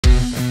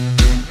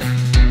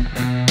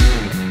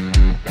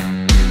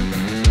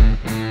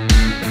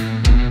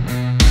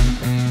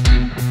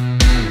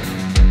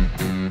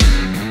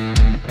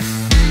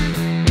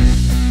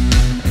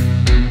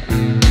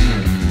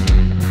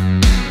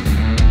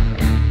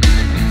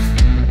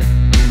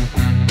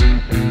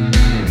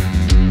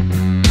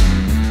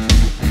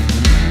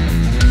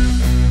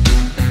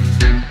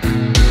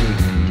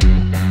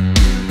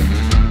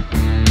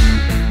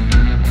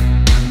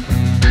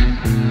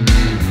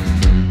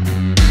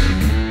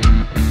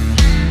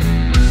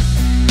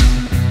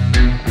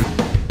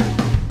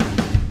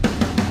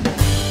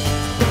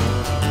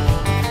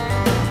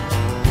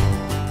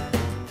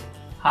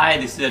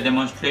this is a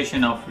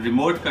demonstration of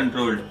remote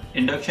controlled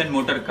induction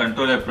motor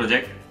controller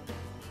project.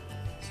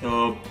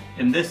 So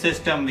in this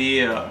system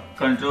we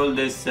control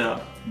this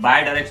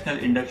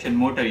bidirectional induction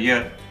motor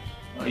here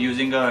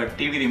using a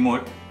TV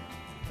remote.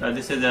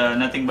 This is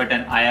nothing but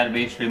an IR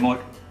based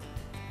remote,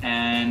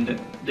 and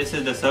this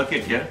is the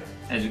circuit here,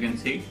 as you can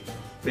see,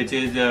 which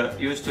is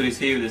used to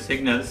receive the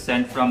signals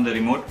sent from the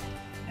remote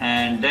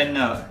and then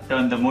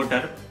turn the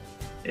motor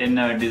in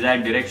a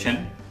desired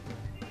direction.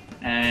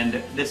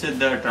 And this is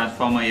the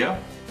transformer here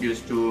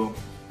used to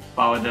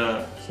power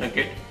the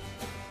circuit.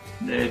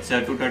 It's a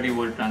 230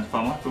 volt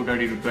transformer,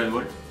 230 to 12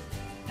 volt,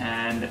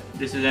 and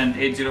this is an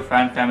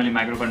 805 family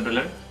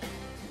microcontroller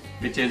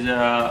which is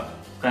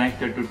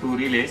connected to two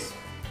relays,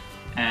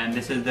 and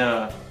this is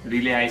the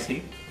relay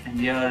IC, and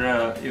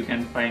here you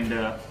can find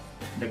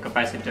the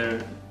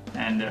capacitor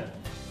and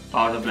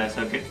power supply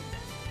circuit.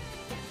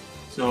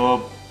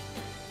 So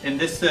in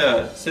this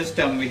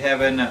system we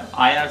have an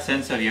IR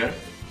sensor here.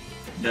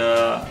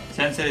 The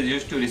sensor is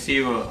used to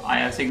receive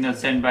IR signal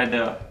sent by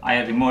the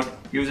IR remote,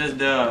 uses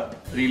the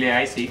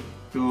relay IC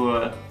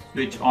to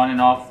switch on and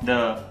off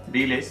the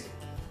relays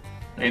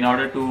in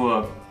order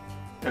to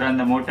run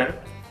the motor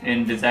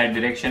in desired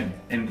direction,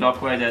 in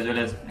clockwise as well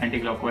as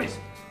anti-clockwise.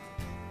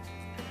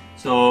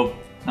 So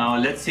now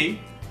let's see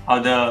how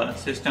the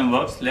system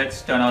works.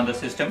 Let's turn on the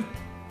system.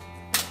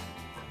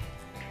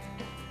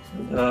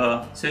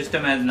 The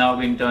system has now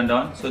been turned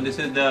on. So this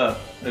is the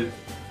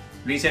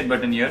reset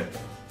button here.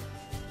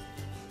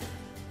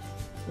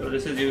 So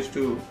this is used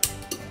to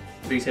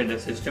reset the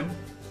system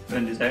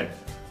when desired.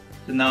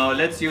 So now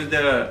let's use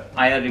the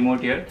IR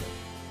remote here,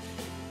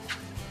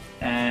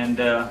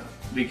 and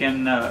we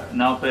can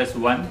now press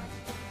 1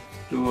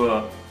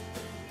 to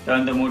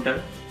turn the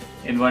motor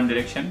in one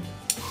direction.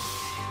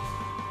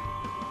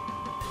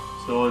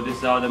 So this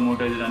is how the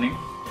motor is running.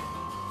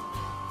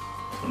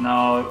 So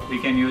now we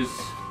can use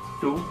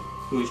 2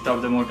 to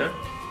stop the motor.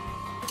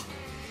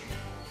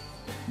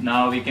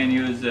 Now we can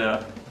use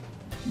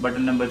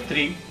button number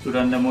 3 to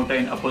run the motor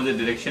in opposite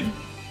direction,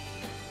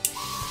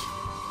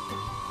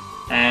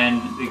 and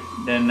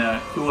then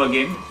 2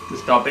 again to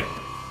stop it.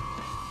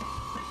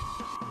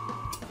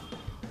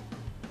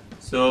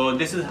 So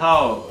this is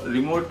how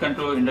remote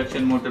control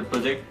induction motor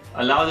project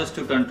allows us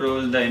to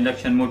control the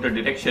induction motor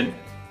direction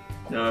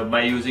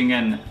by using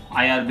an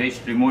IR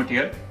based remote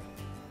here.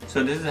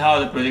 So this is how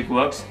the project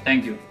works.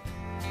 Thank you.